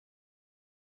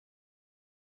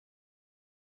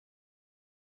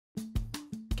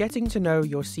Getting to know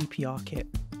your CPR kit.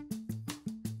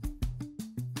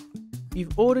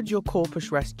 You've ordered your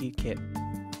Corpus Rescue kit.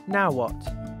 Now what?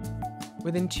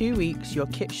 Within 2 weeks, your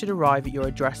kit should arrive at your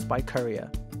address by courier.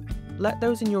 Let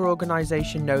those in your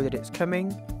organisation know that it's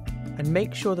coming, and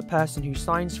make sure the person who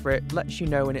signs for it lets you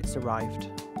know when it's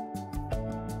arrived.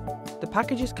 The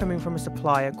package is coming from a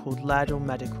supplier called Laerdal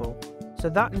Medical, so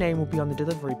that name will be on the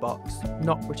delivery box,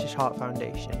 not British Heart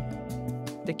Foundation.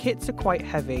 The kits are quite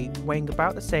heavy, weighing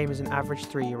about the same as an average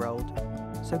 3-year-old,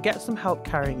 so get some help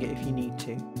carrying it if you need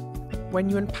to. When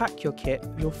you unpack your kit,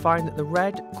 you'll find that the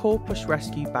red Corpus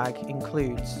Rescue bag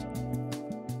includes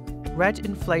red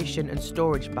inflation and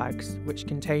storage bags, which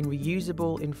contain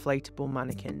reusable inflatable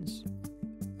mannequins,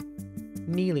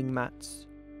 kneeling mats,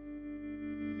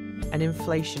 an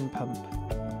inflation pump,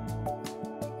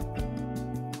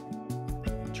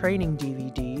 training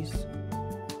DVDs,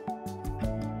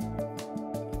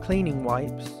 cleaning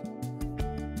wipes,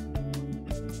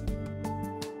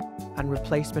 and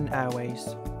replacement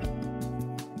airways.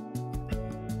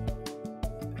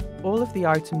 All of the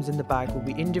items in the bag will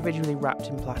be individually wrapped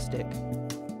in plastic,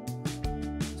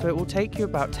 so it will take you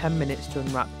about 10 minutes to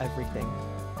unwrap everything.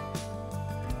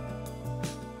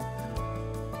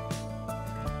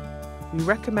 We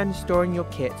recommend storing your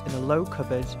kit in a low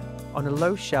cupboard, on a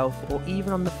low shelf, or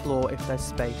even on the floor if there's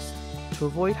space, to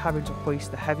avoid having to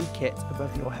hoist the heavy kit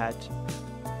above your head.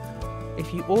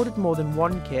 If you ordered more than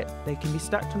one kit, they can be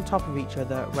stacked on top of each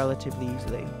other relatively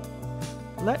easily.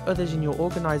 Let others in your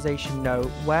organisation know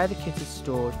where the kit is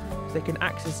stored so they can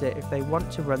access it if they want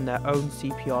to run their own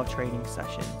CPR training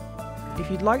session.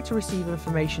 If you'd like to receive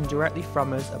information directly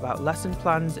from us about lesson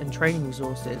plans and training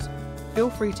resources, feel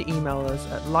free to email us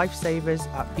at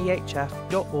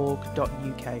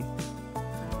lifesavers@bhf.org.uk.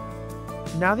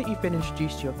 Now that you've been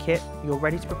introduced to your kit, you're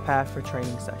ready to prepare for a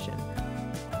training session.